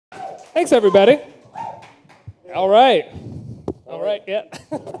Thanks, everybody. All right. Yeah.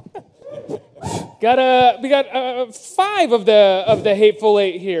 We got 5 of the Hateful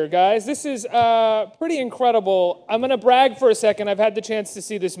Eight here, guys. This is pretty incredible. I'm gonna brag for a second. I've had the chance to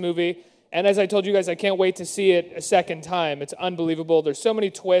see this movie, and as I told you guys, I can't wait to see it a second time. It's unbelievable. There's so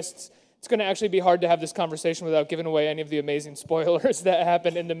many twists. It's gonna actually be hard to have this conversation without giving away any of the amazing spoilers that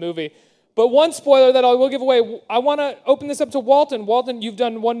happen in the movie. But one spoiler that I will give away, I want to open this up to Walton. Walton, you've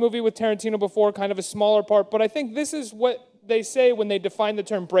done one movie with Tarantino before, kind of a smaller part, but I think this is what they say when they define the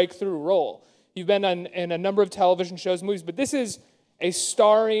term breakthrough role. You've been in a number of television shows, movies, but this is a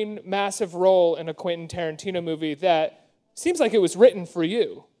starring, massive role in a Quentin Tarantino movie that seems like it was written for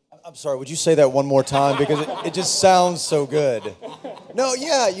you. I'm sorry, would you say that one more time? Because it just sounds so good. No,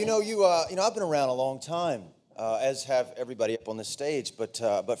 yeah, I've been around a long time. As have everybody up on this stage, but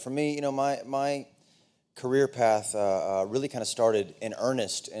for me, my career path really kind of started in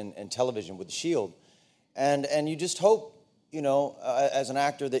earnest in television with The Shield, and you just hope, as an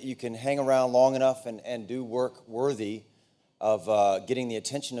actor that you can hang around long enough and do work worthy of getting the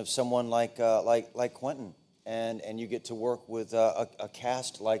attention of someone like Quentin, and you get to work with a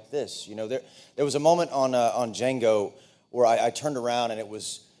cast like this. There was a moment on Django where I turned around and it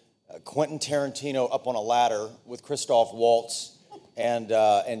was Quentin Tarantino up on a ladder with Christoph Waltz and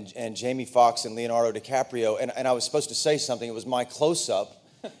Jamie Foxx and Leonardo DiCaprio, and I was supposed to say something. It was my close-up,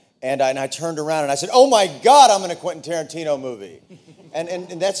 and I turned around and I said, "Oh my God, I'm in a Quentin Tarantino movie,"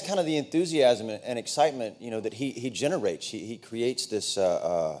 and that's kind of the enthusiasm and excitement that he generates. He creates this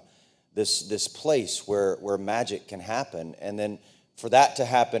this place where magic can happen, and then for that to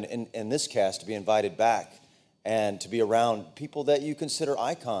happen in this cast, to be invited back and to be around people that you consider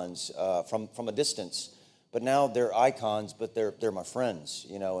icons from a distance, but now they're icons, but they're my friends,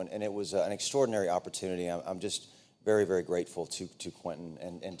 and it was an extraordinary opportunity. I'm just very, very grateful to Quentin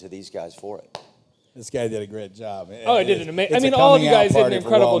and to these guys for it. This guy did a great job. Oh, I did an amazing. I mean, all of you guys did an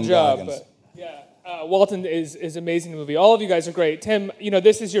incredible job. But yeah, Walton is amazing in the movie. All of you guys are great. Tim,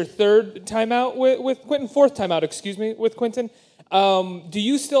 this is your 3rd time out with Quentin, 4th time out, with Quentin. Do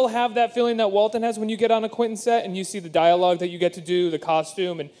you still have that feeling that Walton has when you get on a Quentin set and you see the dialogue that you get to do, the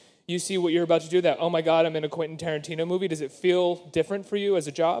costume, and you see what you're about to do, that, oh my God, I'm in a Quentin Tarantino movie? Does it feel different for you as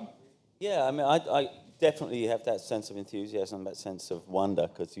a job? Yeah, I mean, I definitely have that sense of enthusiasm, that sense of wonder,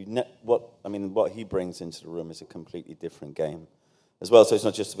 because what he brings into the room is a completely different game as well. So it's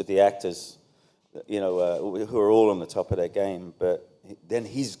not just with the actors, who are all on the top of their game, but then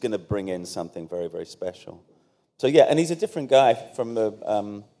he's going to bring in something very, very special. So yeah, and he's a different guy from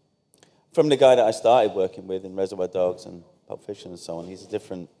the guy that I started working with in Reservoir Dogs and Pulp Fiction and so on. He's a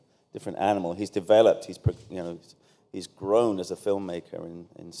different animal. He's developed. He's grown as a filmmaker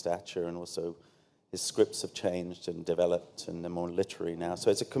in stature, and also his scripts have changed and developed, and they're more literary now.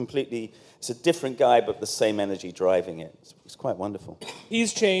 So it's a different guy, but the same energy driving it. It's quite wonderful.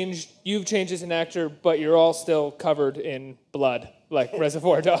 He's changed. You've changed as an actor, but you're all still covered in blood, like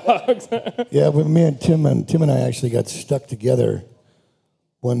Reservoir Dogs. Yeah, but me and Tim and I actually got stuck together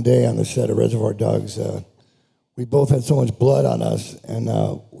one day on the set of Reservoir Dogs. We both had so much blood on us, and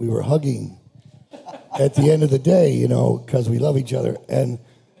we were hugging at the end of the day, because we love each other.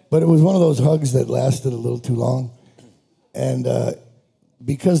 But it was one of those hugs that lasted a little too long, and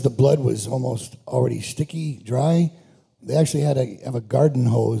because the blood was almost already sticky, dry, they actually had to have a garden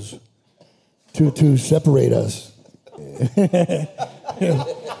hose to separate us.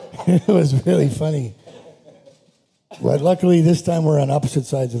 It was really funny. But luckily, this time we're on opposite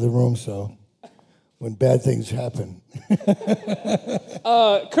sides of the room, so when bad things happen. Kurt,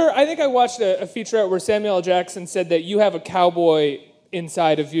 I think I watched a featurette where Samuel L. Jackson said that you have a cowboy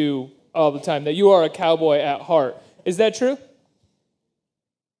inside of you all the time, that you are a cowboy at heart. Is that true?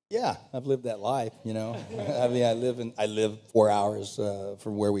 Yeah, I've lived that life, I mean, I live 4 hours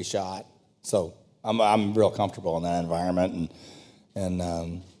from where we shot, so I'm real comfortable in that environment,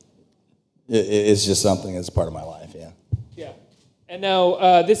 and it's just something that's part of my life. Yeah. Yeah. And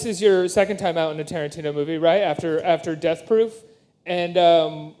now this is your 2nd time out in a Tarantino movie, right? After Death Proof. And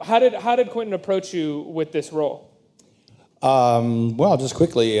how did Quentin approach you with this role? Well, just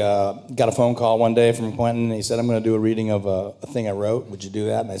quickly, got a phone call one day from Quentin, and he said, "I'm going to do a reading of a thing I wrote. Would you do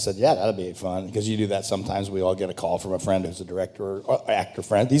that?" And I said, "Yeah, that'd be fun," because you do that sometimes. We all get a call from a friend who's a director or actor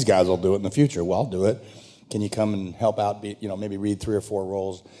friend. These guys will do it in the future. Well, I'll do it. Can you come and help out? Maybe read 3 or 4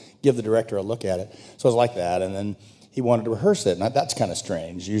 roles, give the director a look at it. So it was like that, and then he wanted to rehearse it, and that's kind of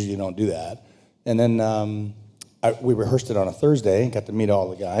strange. Usually you don't do that. And then we rehearsed it on a Thursday, got to meet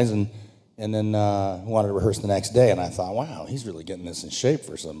all the guys, and then wanted to rehearse the next day, and I thought, wow, he's really getting this in shape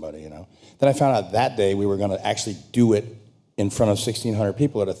for somebody, Then I found out that day we were going to actually do it in front of 1,600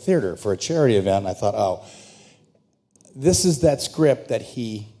 people at a theater for a charity event. And I thought, oh, this is that script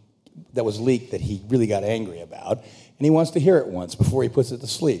that was leaked that he really got angry about, and he wants to hear it once before he puts it to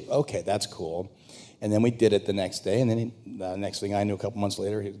sleep. Okay, that's cool. And then we did it the next day, and then the next thing I knew, a couple months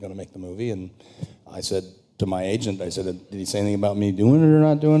later, he was going to make the movie. And I said to my agent, I said, did he say anything about me doing it or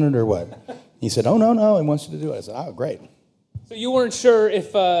not doing it or what? He said, oh, no, he wants you to do it. I said, oh, great. So you weren't sure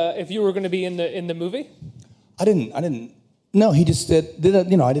if you were going to be in the movie? I didn't. No, he just did it.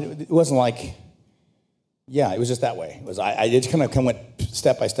 You know, it wasn't like, yeah, it was just that way. It was I just kind of went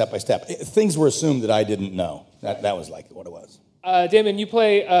step by step by step. Things were assumed that I didn't know. That was like what it was. Damian, you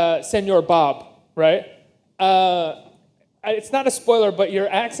play Senor Bob, right? It's not a spoiler, but your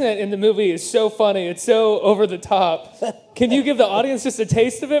accent in the movie is so funny. It's so over the top. Can you give the audience just a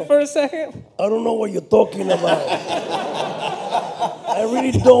taste of it for a second? I don't know what you're talking about. I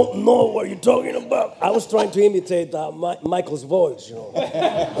really don't know what you're talking about. I was trying to imitate Michael's voice, you know.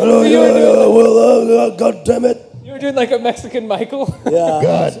 God damn it. You were doing like a Mexican Michael? Yeah.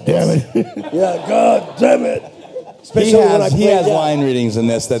 God damn it. Yeah, God damn it. He has line readings in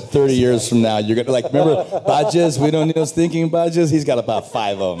this that 30 years from now, you're going to, like, remember Badges? We don't need us thinking Badges? He's got about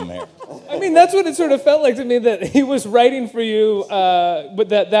 5 of them there. I mean, that's what it sort of felt like to me, that he was writing for you with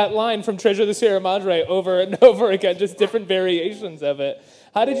that line from Treasure of the Sierra Madre over and over again, just different variations of it.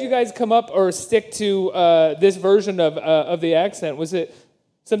 How did you guys come up or stick to this version of the accent? Was it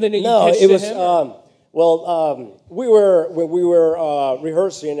something that you pitched to him? We were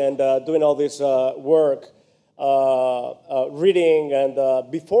rehearsing and doing all this work, reading,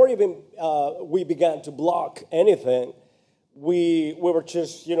 and before even we began to block anything, we were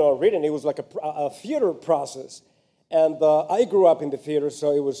just reading. It was like a theater process, and I grew up in the theater,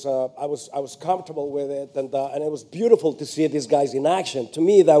 so it was I was comfortable with it, and it was beautiful to see these guys in action. To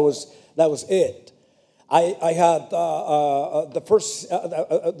me, that was it. I had the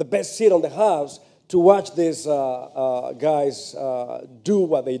best seat on the house to watch these guys do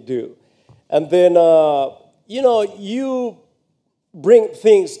what they do, and then you bring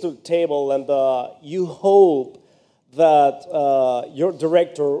things to the table, and you hope that your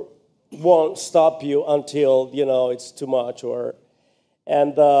director won't stop you until it's too much,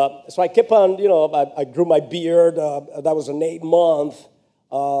 and so I kept on. I grew my beard. That was an 8-month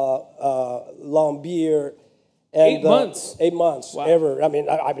long beard. And, 8 months. 8 months. Wow. Ever. I mean,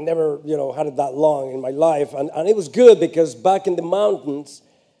 I've never had it that long in my life, and it was good because back in the mountains,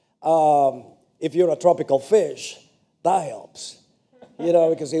 if you're a tropical fish, that helps.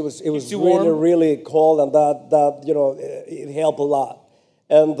 Because it was really, warm. really cold, and that it helped a lot.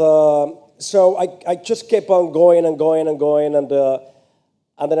 And so I just kept on going and going and going, and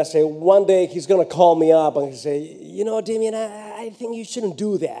then I say, one day he's gonna call me up and he say, Damian, I think you shouldn't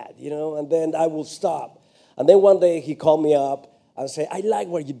do that, and then I will stop. And then one day he called me up and say, I like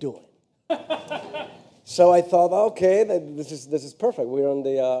what you're doing. So I thought, okay, this is perfect. We're in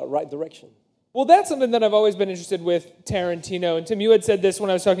the right direction. Well, that's something that I've always been interested with Tarantino. And Tim, you had said this when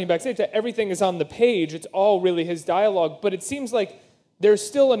I was talking backstage, that everything is on the page. It's all really his dialogue. But it seems like there's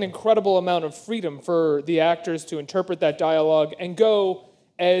still an incredible amount of freedom for the actors to interpret that dialogue and go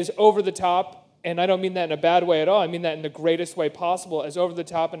as over the top. And I don't mean that in a bad way at all. I mean that in the greatest way possible, as over the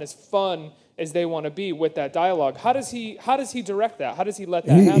top and as fun as they want to be with that dialogue. How does he direct that? How does he let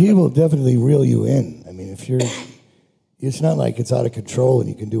that happen? He will definitely reel you in. I mean, if you're... It's not like it's out of control and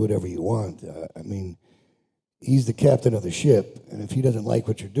you can do whatever you want. I mean, he's the captain of the ship, and if he doesn't like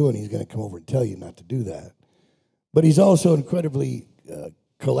what you're doing, he's going to come over and tell you not to do that. But he's also incredibly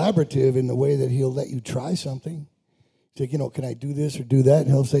collaborative in the way that he'll let you try something. He's like, can I do this or do that? And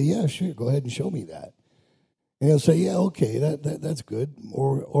he'll say, yeah, sure, go ahead and show me that. And he'll say, yeah, okay, that's good,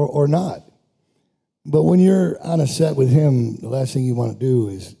 or not. But when you're on a set with him, the last thing you want to do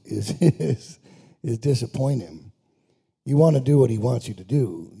is disappoint him. You want to do what he wants you to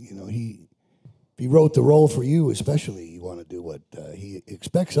do. If he wrote the role for you, especially, you want to do what he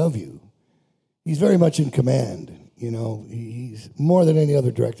expects of you. He's very much in command. He's more than any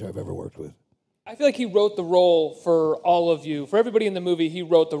other director I've ever worked with. I feel like he wrote the role for all of you. For everybody in the movie, he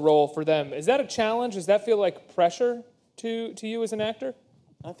wrote the role for them. Is that a challenge? Does that feel like pressure to you as an actor?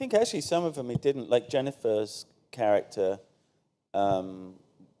 I think actually some of them he didn't. Like Jennifer's character,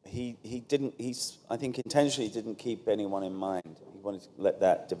 he didn't. I think intentionally didn't keep anyone in mind. He wanted to let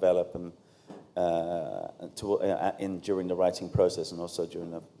that develop and during the writing process and also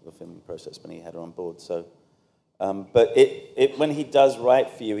during the filming process when he had her on board. So, but when he does write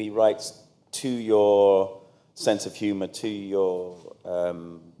for you, he writes to your sense of humor, to your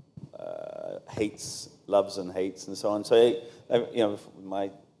hates, loves and hates, and so on. So,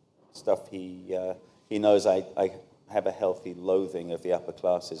 my stuff, he knows I have a healthy loathing of the upper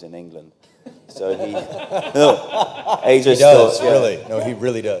classes in England. So he does, thought, really. No, he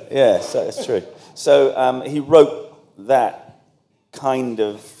really does. Yeah, so it's true. So he wrote that kind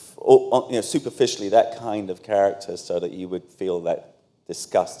of, superficially, that kind of character so that you would feel that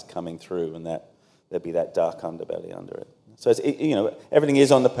disgust coming through and that there'd be that dark underbelly under it. So, everything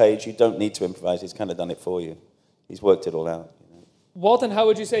is on the page. You don't need to improvise. He's kind of done it for you. He's worked it all out. Walton, how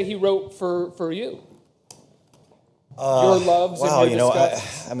would you say he wrote for you? Your loves and your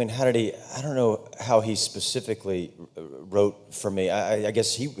disgusts? how did he? I don't know how he specifically wrote for me. I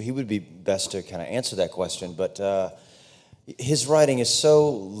guess he would be best to kind of answer that question. But his writing is so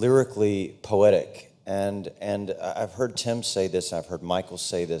lyrically poetic, and I've heard Tim say this. I've heard Michael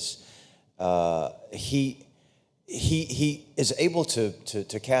say this. He is able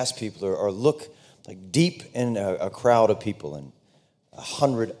to cast people or look like deep in a crowd of people and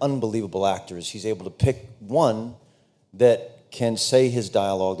 100 unbelievable actors. He's able to pick one that can say his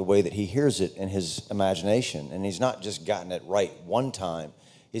dialogue the way that he hears it in his imagination. And he's not just gotten it right one time.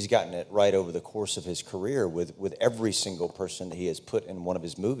 He's gotten it right over the course of his career with every single person that he has put in one of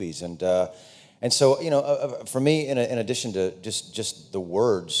his movies. And so, for me, in addition to just the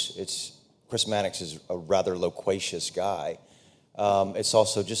words, Chris Mannix is a rather loquacious guy. It's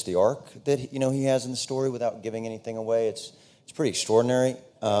also just the arc that he has in the story without giving anything away. It's pretty extraordinary.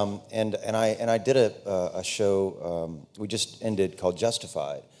 And I did a show we just ended called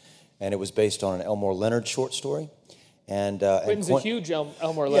Justified, and it was based on an Elmore Leonard short story. And Quentin's a huge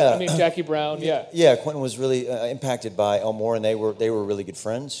Elmore Leonard. Yeah. I mean, Jackie Brown. Yeah. Yeah, Quentin was really impacted by Elmore, and they were really good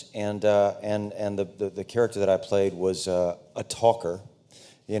friends. And the character that I played was a talker.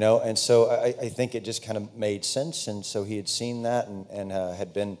 And so I think it just kind of made sense, and so he had seen that and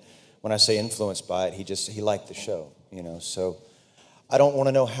had been, when I say influenced by it, he liked the show, so I don't want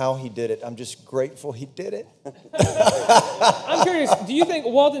to know how he did it. I'm just grateful he did it. I'm curious,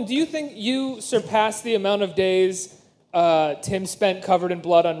 Walton, do you think you surpassed the amount of days Tim spent covered in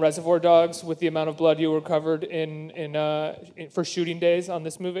blood on Reservoir Dogs with the amount of blood you were covered in for shooting days on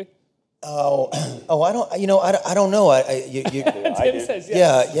this movie? I don't know. Tim says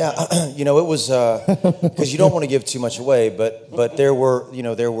yes. Yeah. It was because you don't want to give too much away, but there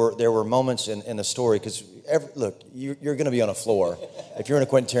were moments in the story because look, you're going to be on a floor. If you're in a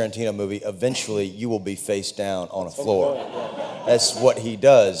Quentin Tarantino movie, eventually you will be face down on a floor. That's what he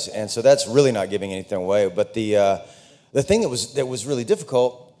does, and so that's really not giving anything away. But the thing that was really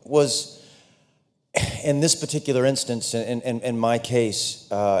difficult was, in this particular instance, in my case,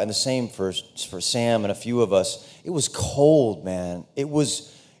 and the same for Sam and a few of us, it was cold, man. It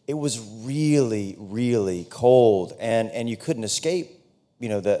was really, really cold, and you couldn't escape,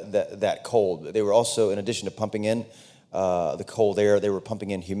 that cold. They were also, in addition to pumping in the cold air, they were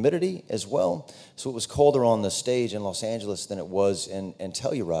pumping in humidity as well. So it was colder on the stage in Los Angeles than it was in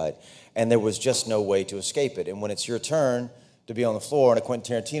Telluride, and there was just no way to escape it. And when it's your turn to be on the floor in a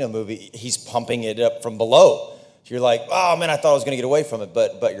Quentin Tarantino movie, he's pumping it up from below. So you're like, oh man, I thought I was going to get away from it,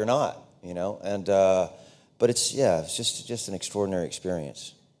 but you're not, And but it's just an extraordinary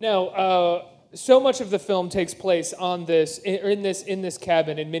experience. Now, so much of the film takes place in this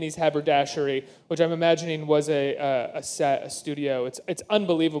cabin in Minnie's haberdashery, which I'm imagining was a set, a studio. It's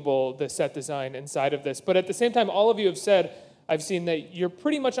unbelievable, the set design inside of this. But at the same time, all of you have said, I've seen that you're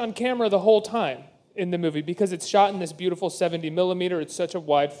pretty much on camera the whole time in the movie because it's shot in this beautiful 70 millimeter. It's such a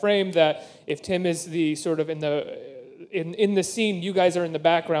wide frame that if Tim is the sort of in the scene, you guys are in the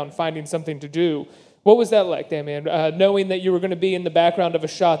background finding something to do. What was that like, Demian? Knowing that you were going to be in the background of a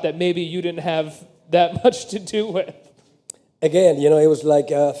shot that maybe you didn't have that much to do with? Again, it was like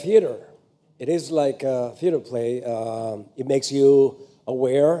theater. It is like a theater play. It makes you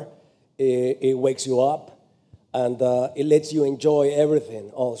aware. It wakes you up. And it lets you enjoy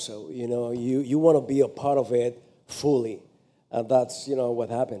everything also. You want to be a part of it fully. And that's, what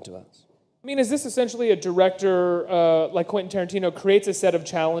happened to us. I mean, is this essentially a director like Quentin Tarantino creates a set of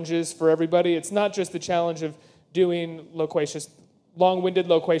challenges for everybody? It's not just the challenge of doing long-winded,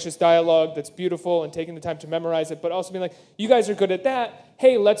 loquacious dialogue that's beautiful and taking the time to memorize it, but also being like, you guys are good at that.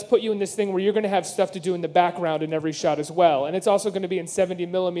 Hey, let's put you in this thing where you're going to have stuff to do in the background in every shot as well. And it's also going to be in 70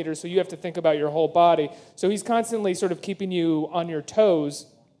 millimeters, so you have to think about your whole body. So he's constantly sort of keeping you on your toes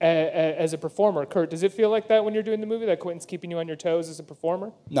as a performer. Kurt, does it feel like that when you're doing the movie, that Quentin's keeping you on your toes as a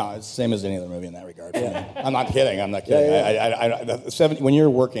performer? No, it's the same as any other movie in that regard. Yeah. I'm not kidding. Yeah. 70, when you're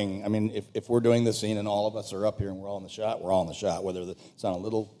working, I mean, if we're doing this scene and all of us are up here and we're all in the shot, we're all in the shot, whether it's on a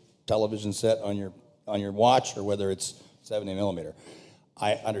little television set on your watch or whether it's 70 millimeter.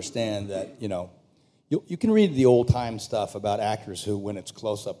 I understand that, you can read the old-time stuff about actors who, when it's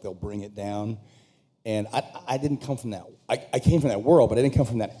close-up, they'll bring it down. And I didn't come from that. I came from that world, but I didn't come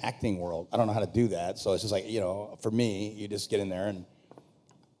from that acting world. I don't know how to do that. So it's just like, for me, you just get in there and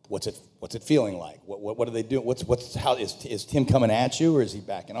what's it feeling like? What are they doing? How is Tim coming at you, or is he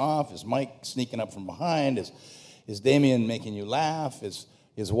backing off? Is Mike sneaking up from behind? Is Demian making you laugh?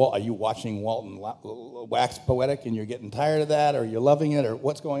 Are you watching Walton wax poetic and you're getting tired of that, or you're loving it, or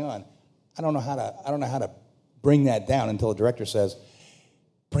what's going on? I don't know how to bring that down until the director says,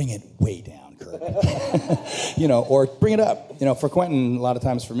 bring it way down, Kurt. Or bring it up. For Quentin, a lot of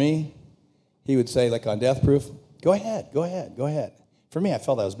times for me, he would say, like on Death Proof, go ahead. For me, I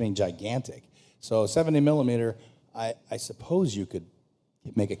felt I was being gigantic. So 70 millimeter, I suppose you could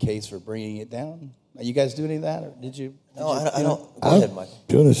make a case for bringing it down. You guys do any of that, or did you? No, I don't. Go ahead, Mike.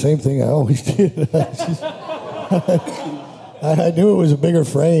 Doing the same thing I always did. I knew it was a bigger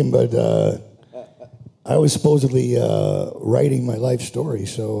frame, but I was supposedly writing my life story,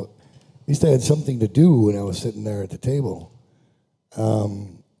 so at least I had something to do when I was sitting there at the table.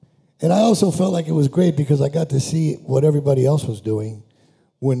 And I also felt like it was great because I got to see what everybody else was doing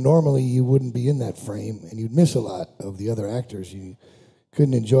when normally you wouldn't be in that frame and you'd miss a lot of the other actors. You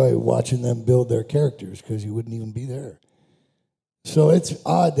couldn't enjoy watching them build their characters because you wouldn't even be there. So it's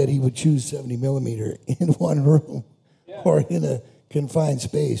odd that he would choose 70 millimeter in one room or in a confined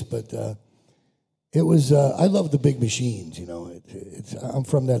space, but it was. I love the big machines. I'm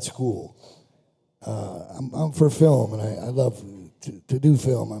from that school. I'm for film, and I love to do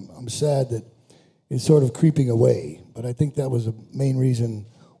film. I'm sad that it's sort of creeping away, but I think that was the main reason.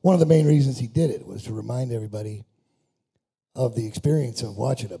 One of the main reasons he did it was to remind everybody of the experience of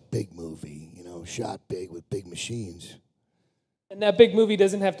watching a big movie, shot big with big machines. And that big movie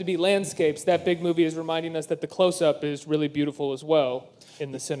doesn't have to be landscapes. That big movie is reminding us that the close-up is really beautiful as well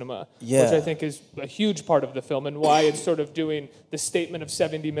in the cinema, which I think is a huge part of the film and why it's sort of doing the statement of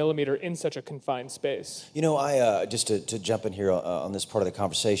 70 millimeter in such a confined space. I just to jump in here on this part of the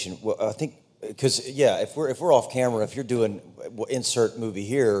conversation. Well, I think because if we're off camera, if you're doing insert movie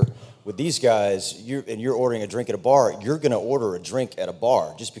here with these guys, you're ordering a drink at a bar, you're going to order a drink at a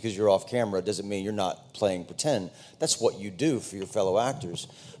bar. Just because you're off camera doesn't mean you're not playing pretend. That's what you do for your fellow actors.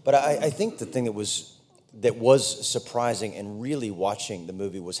 But I think the thing that was surprising and really watching the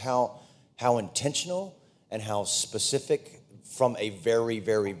movie was how intentional and how specific from a very,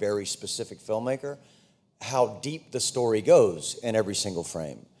 very, very specific filmmaker, how deep the story goes in every single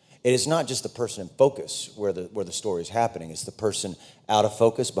frame. It is not just the person in focus where the story is happening. It's the person out of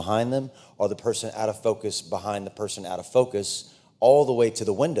focus behind them, or the person out of focus behind the person out of focus, all the way to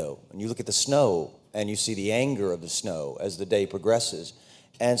the window. And you look at the snow, and you see the anger of the snow as the day progresses.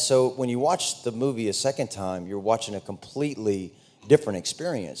 And so when you watch the movie a second time, you're watching a completely different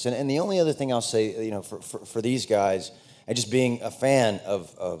experience. And the only other thing I'll say, for these guys, and just being a fan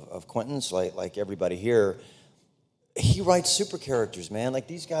of Quentin's, like everybody here, he writes super characters, man. Like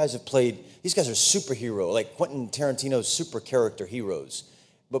these guys are superhero, like Quentin Tarantino's super character heroes.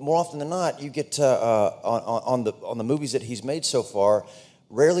 But more often than not, you get on the movies that he's made so far,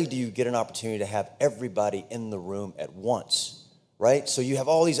 rarely do you get an opportunity to have everybody in the room at once, right? So you have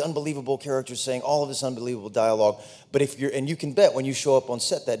all these unbelievable characters saying all of this unbelievable dialogue, but you can bet when you show up on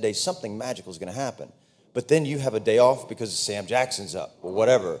set that day, something magical is going to happen. But then you have a day off because Sam Jackson's up or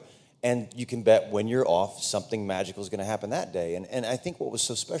whatever. And you can bet when you're off, something magical is going to happen that day. And I think what was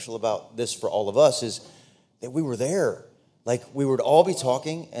so special about this for all of us is that we were there. Like, we would all be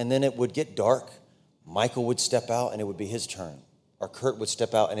talking, and then it would get dark. Michael would step out, and it would be his turn. Or Kurt would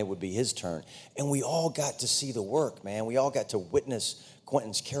step out, and it would be his turn. And we all got to see the work, man. We all got to witness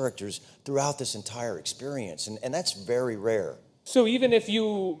Quentin's characters throughout this entire experience. And that's very rare. So even if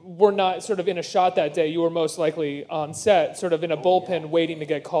you were not sort of in a shot that day, you were most likely on set, sort of in a bullpen waiting to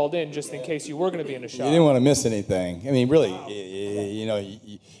get called in just in case you were going to be in a shot. You didn't want to miss anything. I mean, really,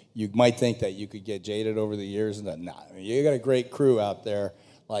 you might think that you could get jaded over the years, and nah. I mean, you got a great crew out there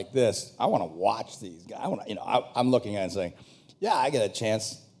like this. I want to watch these guys. I'm looking at it and saying, yeah, I get a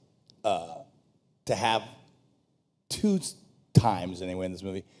chance to have 2 times anyway in this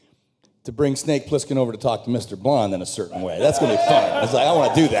movie to bring Snake Plissken over to talk to Mr. Blonde in a certain way. That's going to be fun. It's like, I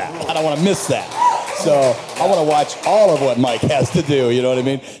want to do that. I don't want to miss that. So I want to watch all of what Mike has to do, you know what I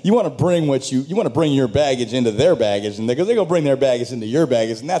mean? You want to bring you want to bring your baggage into their baggage, and because they're going to bring their baggage into your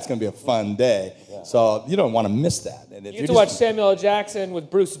baggage, and that's going to be a fun day. Yeah. So you don't want to miss that. And if you get to watch Samuel L. Jackson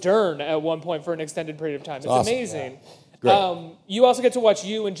with Bruce Dern at one point for an extended period of time. It's awesome. Amazing. Yeah. You also get to watch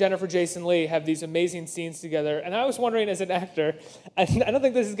you and Jennifer Jason Leigh have these amazing scenes together. And I was wondering, as an actor, I don't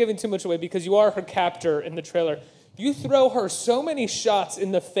think this is giving too much away because you are her captor in the trailer. You throw her so many shots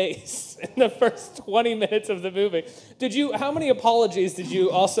in the face in the first 20 minutes of the movie. How many apologies did you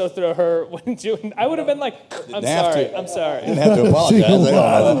also throw her when you, I would have been like, I'm sorry. I didn't have to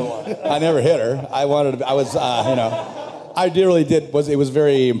apologize. I never hit her. I really did, it was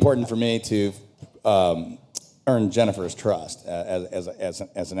very important for me to earn Jennifer's trust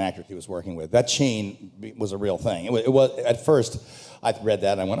as an actor he was working with. That chain was a real thing. It was at first, I read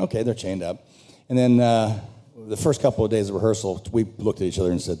that and I went, okay, they're chained up. And then the first couple of days of rehearsal, we looked at each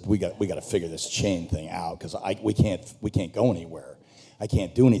other and said, we got to figure this chain thing out because we can't go anywhere. I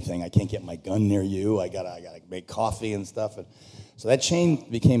can't do anything. I can't get my gun near you. I gotta make coffee and stuff. And so that chain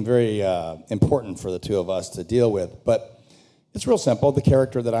became very important for the two of us to deal with. But it's real simple. The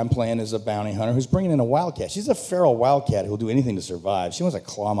character that I'm playing is a bounty hunter who's bringing in a wildcat. She's a feral wildcat who'll do anything to survive. She wants to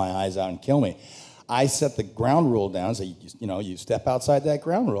claw my eyes out and kill me. I set the ground rule down. So you step outside that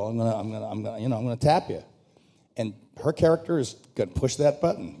ground rule. I'm gonna tap you. And her character is gonna push that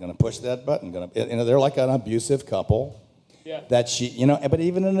button. They're like an abusive couple. Yeah. That but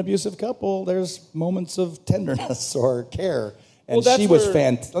even in an abusive couple, there's moments of tenderness or care. And she was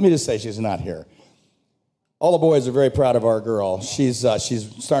fantastic. Let me just say, she's not here. All the boys are very proud of our girl. She's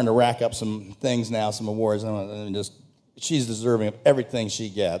starting to rack up some things now, some awards, and she's deserving of everything she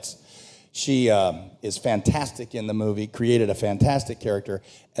gets. She is fantastic in the movie, created a fantastic character,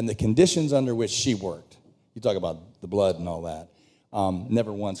 and the conditions under which she worked. You talk about the blood and all that.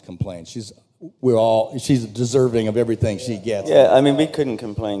 Never once complained. She's deserving of everything she gets. Yeah, I mean, we couldn't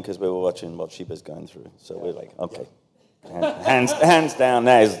complain because we were watching what she was going through. So we're like, okay, hands down.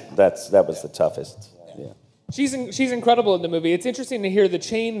 That was the toughest. Yeah. She's incredible in the movie. It's interesting to hear the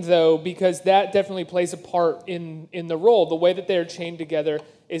chain, though, because that definitely plays a part in the role. The way that they're chained together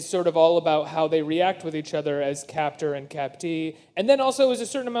is sort of all about how they react with each other as captor and captee. And then also is a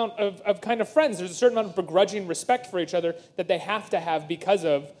certain amount of kind of friends. There's a certain amount of begrudging respect for each other that they have to have because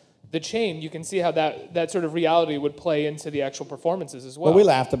of the chain. You can see how that sort of reality would play into the actual performances as well. Well, we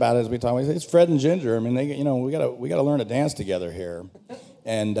laughed about it as we talked. We said, it's Fred and Ginger. I mean, we got to learn to dance together here.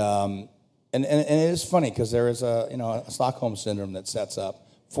 And it is funny because there is a Stockholm syndrome that sets up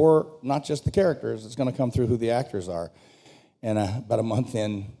for not just the characters. It's going to come through who the actors are. And about a month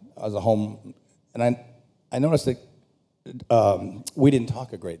in, I was at home, and I noticed that we didn't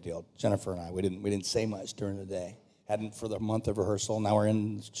talk a great deal. Jennifer and I, we didn't say much during the day. Hadn't for the month of rehearsal. Now we're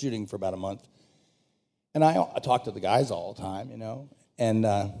in shooting for about a month, and I talked to the guys all the time, and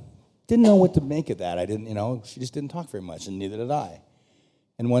didn't know what to make of that. I didn't, she just didn't talk very much, and neither did I.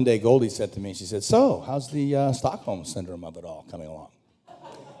 And one day Goldie said to me, she said, so, how's the Stockholm Syndrome of it all coming along?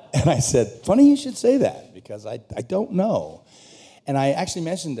 And I said, funny you should say that, because I don't know. And I actually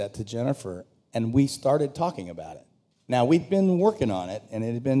mentioned that to Jennifer, and we started talking about it. Now, we'd been working on it, and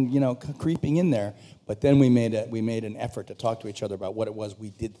it had been, creeping in there, but then we made an effort to talk to each other about what it was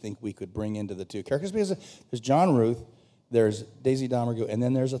we did think we could bring into the two characters, because there's John Ruth, there's Daisy Domergue, and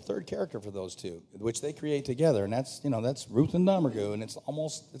then there's a third character for those two, which they create together, and that's Ruth and Domergue, and it's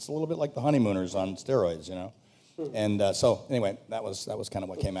a little bit like the Honeymooners on steroids, And so anyway, that was kind of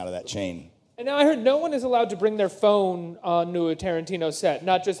what came out of that chain. And now I heard no one is allowed to bring their phone onto a Tarantino set,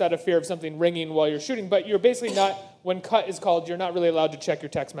 not just out of fear of something ringing while you're shooting, but you're basically not, when cut is called, you're not really allowed to check your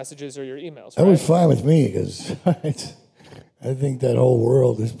text messages or your emails, right? That was fine with me because I think that whole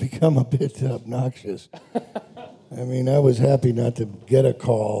world has become a bit obnoxious. I mean, I was happy not to get a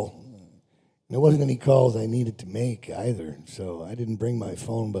call. There wasn't any calls I needed to make either, so I didn't bring my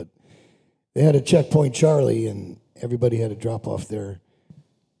phone, but they had a Checkpoint Charlie, and everybody had to drop off their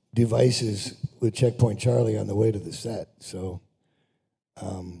devices with Checkpoint Charlie on the way to the set. So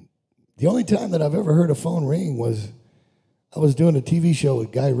the only time that I've ever heard a phone ring was I was doing a TV show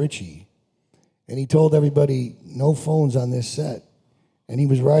with Guy Ritchie, and he told everybody no phones on this set. And he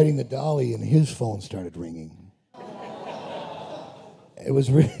was riding the dolly, and his phone started ringing. It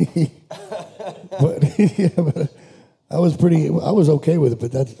was really, but I was okay with it.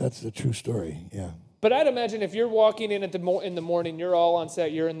 But that's the true story. Yeah. But I'd imagine if you're walking in in the morning, you're all on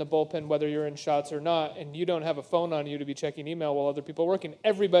set, you're in the bullpen, whether you're in shots or not, and you don't have a phone on you to be checking email while other people are working.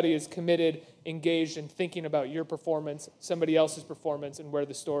 Everybody is committed, engaged, and thinking about your performance, somebody else's performance, and where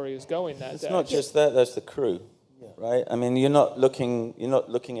the story is going that day. It's not just that; that's the crew, right? I mean, you're not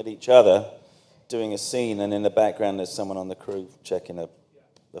looking at each other, doing a scene, and in the background there's someone on the crew checking the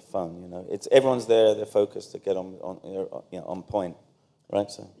phone. It's everyone's there, they're focused to get on point. Right,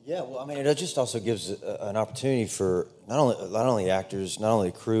 so. Yeah, well, I mean, it just also gives an opportunity for not only actors, not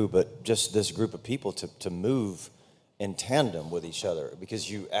only crew, but just this group of people to move in tandem with each other because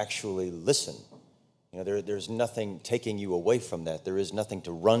you actually listen. There's nothing taking you away from that. There is nothing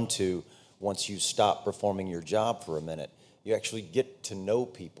to run to once you stop performing your job for a minute. You actually get to know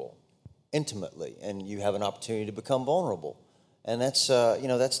people intimately, and you have an opportunity to become vulnerable. And that's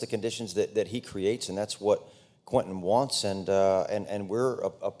that's the conditions that he creates, and that's what Quentin wants, and we're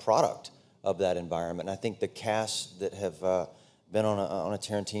a product of that environment. And I think the casts that have been on a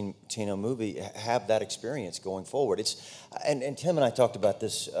Tarantino movie have that experience going forward. And Tim and I talked about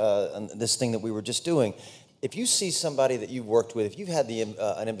this this thing that we were just doing. If you see somebody that you've worked with, if you've had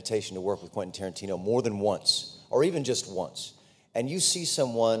an invitation to work with Quentin Tarantino more than once, or even just once, and you see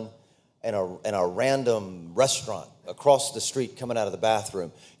someone in a random restaurant across the street coming out of the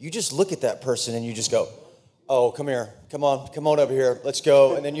bathroom, you just look at that person and you just go, "Oh, come here, come on over here, let's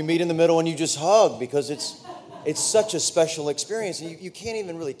go." And then you meet in the middle and you just hug, because it's such a special experience. And you can't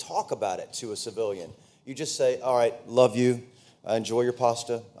even really talk about it to a civilian. You just say, "All right, love you, enjoy your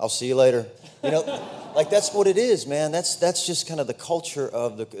pasta, I'll see you later." Like that's what it is, man. That's just kind of the culture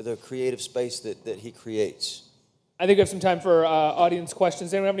of the creative space that he creates. I think we have some time for audience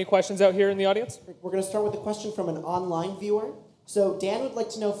questions. Anyone have any questions out here in the audience? We're going to start with a question from an online viewer. So Dan would like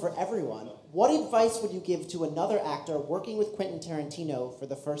to know, for everyone, what advice would you give to another actor working with Quentin Tarantino for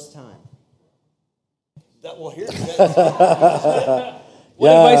the first time? What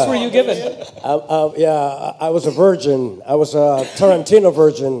advice were you given? I was a virgin. I was a Tarantino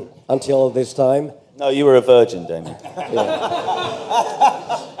virgin until this time. No, you were a virgin, Demian.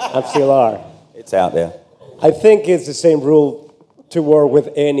 I still are. It's out there. I think it's the same rule to work with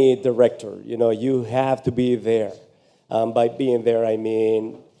any director. You have to be there. By being there, I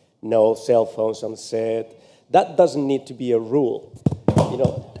mean no cell phones on set. That doesn't need to be a rule.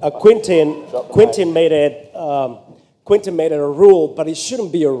 Quentin made it. Quentin made it a rule, but it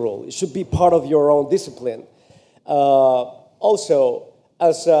shouldn't be a rule. It should be part of your own discipline. Also,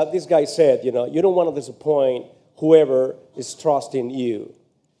 as this guy said, you don't want to disappoint whoever is trusting you.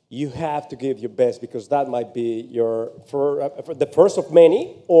 You have to give your best, because that might be for the first of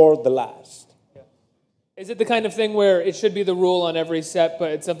many or the last. Yeah. Is it the kind of thing where it should be the rule on every set,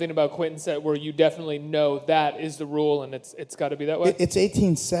 but it's something about Quentin's set where you definitely know that is the rule and it's got to be that way? It's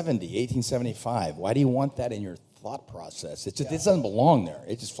 1870, 1875. Why do you want that in your thought process? It doesn't belong there.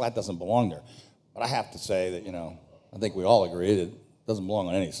 It just flat doesn't belong there. But I have to say that, I think we all agree that it doesn't belong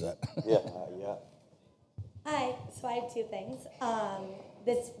on any set. Yeah. Hi, so I have two things.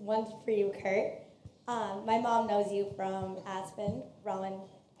 This one's for you, Kurt. My mom knows you from Aspen, Rowan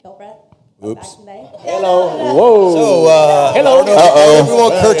Gilbreth. Oops. Back in the day. Hello. Whoa. So, hello. We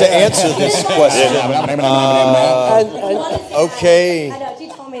want Kurt to answer this question. Okay. I know, she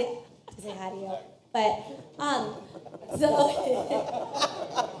told me to say hi to you. But, so...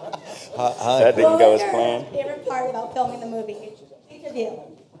 That didn't go as planned. Favorite part about filming the movie? Each of you.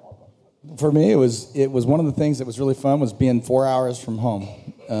 For me, it was one of the things that was really fun was being 4 hours from home,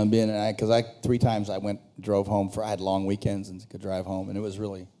 because 3 times I drove home I had long weekends and could drive home, and it was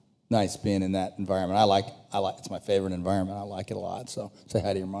really nice being in that environment. I like it's my favorite environment. I like it a lot. So say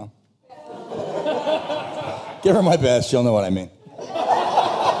hi to your mom. Give her my best. She'll know what I mean.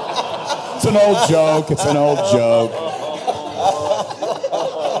 It's an old joke. It's an old joke.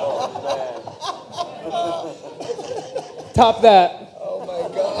 Top that.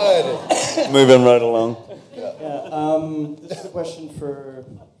 Moving right along. This is a question for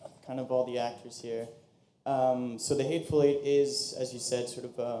kind of all the actors here. So the Hateful Eight is, as you said, sort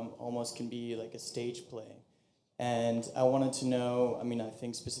of almost can be like a stage play. And I wanted to know, I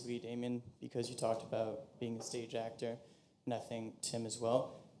think specifically Demian, because you talked about being a stage actor, and I think Tim as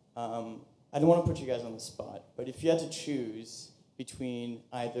well. I don't want to put you guys on the spot, but if you had to choose between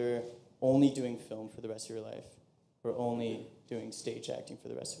either only doing film for the rest of your life or only doing stage acting for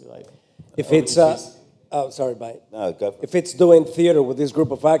the rest of your life, If it's sorry, bye. No, go for it. If it's doing theater with this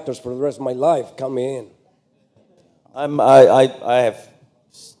group of actors for the rest of my life, come in. I have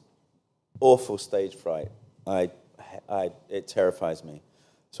awful stage fright. It terrifies me.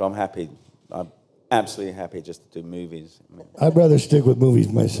 So I'm happy. I'm absolutely happy just to do movies. I'd rather stick with movies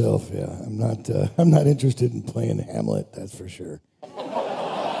myself. Yeah, I'm not interested in playing Hamlet. That's for sure.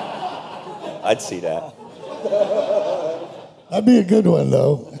 I'd see that. That'd be a good one,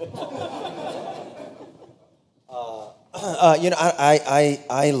 though. I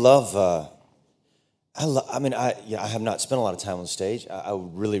have not spent a lot of time on stage. I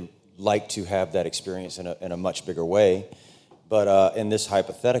would really like to have that experience in a much bigger way. But in this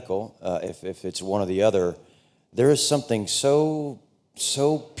hypothetical, if it's one or the other, there is something so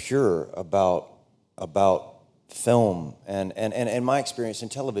pure about film and my experience in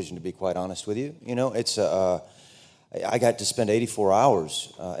television, to be quite honest with you. It's I got to spend 84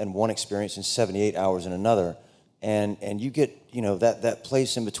 hours in one experience and 78 hours in another, and you you know, that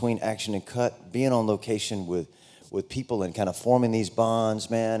place in between action and cut, being on location with people and kind of forming these bonds,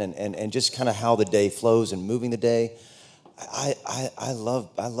 man, and just kind of how the day flows and moving the day. I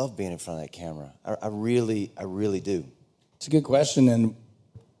love being in front of that camera. I really do. It's a good question, and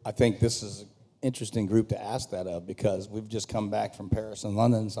I think this is an interesting group to ask that of, because we've just come back from Paris and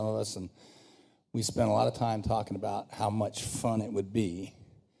London, some of us, and we spent a lot of time talking about how much fun it would be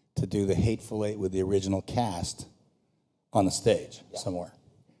to do the Hateful Eight with the original cast on the stage somewhere.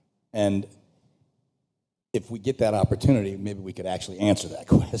 And if we get that opportunity, maybe we could actually answer that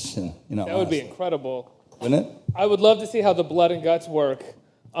question. You know, that would be incredible. Wouldn't it? I would love to see how the blood and guts work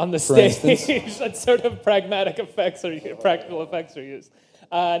on the stage. What sort of practical effects are used.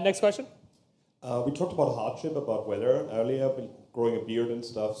 Next question. We talked about hardship, about weather earlier, growing a beard and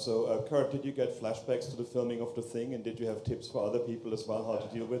stuff. So, Kurt, did you get flashbacks to the filming of The Thing, and did you have tips for other people as well how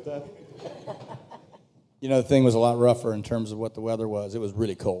to deal with that? You know, The Thing was a lot rougher in terms of what the weather was. It was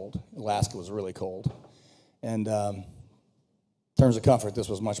really cold. Alaska was really cold. And in terms of comfort, this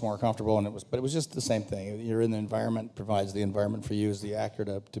was much more comfortable, but it was just the same thing. You're in the environment, provides the environment for you as the actor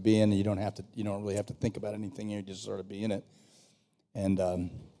to be in, and you don't really have to think about anything. You just sort of be in it. And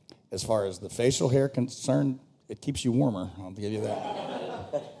as far as the facial hair concerned, it keeps you warmer. I'll give you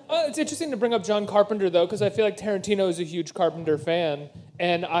that. It's interesting to bring up John Carpenter, though, because I feel like Tarantino is a huge Carpenter fan,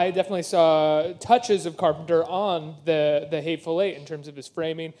 and I definitely saw touches of Carpenter on the Hateful Eight in terms of his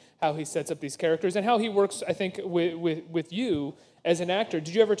framing, how he sets up these characters, and how he works, I think, with you as an actor.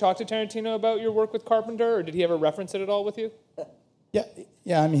 Did you ever talk to Tarantino about your work with Carpenter, or did he ever reference it at all with you?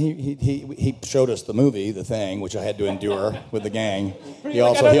 Yeah. I mean, he showed us the movie, The Thing, which I had to endure with the gang.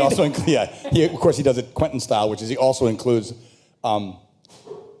 Of course he does it Quentin style, which is he also includes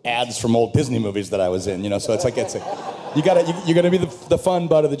ads from old Disney movies that I was in. You know, so you're gonna be the fun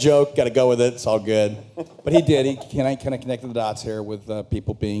butt of the joke. Got to go with it. It's all good. But he did. He kind of connected the dots here with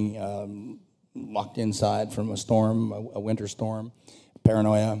people being locked inside from a storm, a winter storm,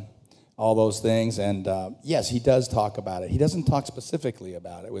 paranoia. All those things, and yes, he does talk about it. He doesn't talk specifically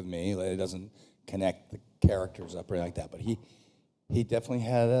about it with me. He doesn't connect the characters up or anything like that, but he definitely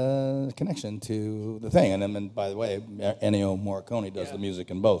had a connection to The Thing. And by the way, Ennio Morricone does the music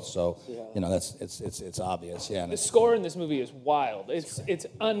in both, so you know it's obvious. Yeah. The score in this movie is wild. It's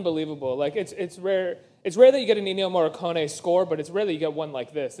unbelievable. Like it's rare. It's rare that you get an Ennio Morricone score, but it's rare that you get one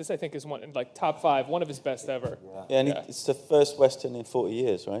like this. This, I think, is one like top 5, one of his best ever. Yeah, and it's the first Western in 40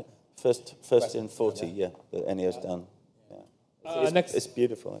 years, right? First in 40, that Ennio's done. Yeah. It's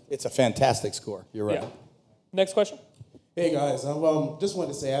beautiful. It's a fantastic score. You're right. Yeah. Next question. Hey guys, just wanted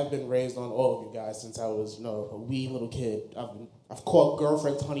to say I've been raised on all of you guys since I was, a wee little kid. I've called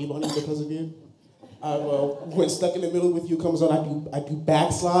girlfriends honey bunny because of you. When Stuck in the Middle with You comes on, I do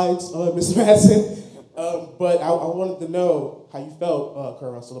backslads, Mr. Madsen. But I wanted to know how you felt,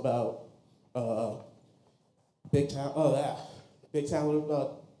 Kurt Russell, about Big Town. Big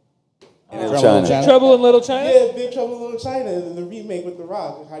Town. Trouble in Little China? Yeah, Big Trouble in Little China and the remake with The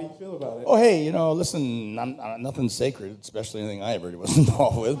Roth. How do you feel about it? Oh, hey, listen, nothing's sacred, especially anything I ever was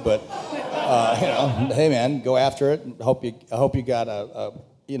involved with. But hey, man, go after it. I hope you got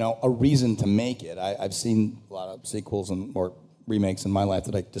a reason to make it. I've seen a lot of sequels or remakes in my life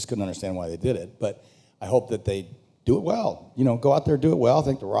that I just couldn't understand why they did it. But I hope that they do it well. Go out there, do it well. I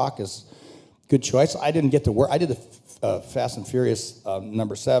think The Rock is a good choice. I didn't get to work. I did the Fast and Furious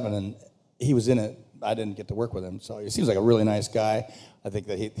 #7, and he was in it. I didn't get to work with him, so he seems like a really nice guy. I think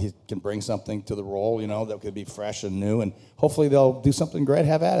that he can bring something to the role, that could be fresh and new, and hopefully they'll do something great.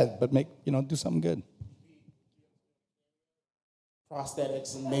 Have at it, but do something good.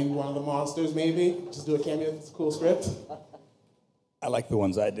 Prosthetics and maybe one of the monsters, maybe just do a cameo if it's a cool script. I like the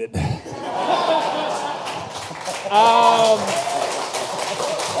ones I did.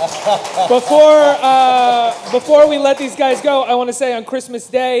 Before we let these guys go, I want to say on Christmas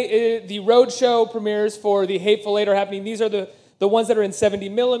Day, the road show premieres for the Hateful Eight are happening. These are the ones that are in 70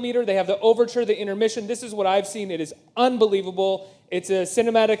 millimeter. They have the overture, the intermission. This is what I've seen. It is unbelievable. It's a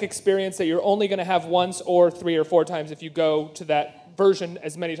cinematic experience that you're only going to have once or 3 or 4 times if you go to that version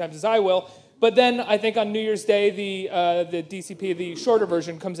as many times as I will. But then I think on New Year's Day, the DCP, the shorter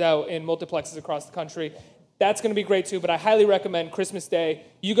version, comes out in multiplexes across the country. That's going to be great too, but I highly recommend Christmas Day.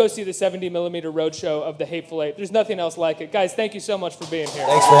 You go see the 70 millimeter roadshow of the Hateful Eight. There's nothing else like it. Guys, thank you so much for being here.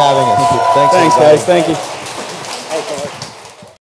 Thanks for having us. Thanks, guys. Thank you.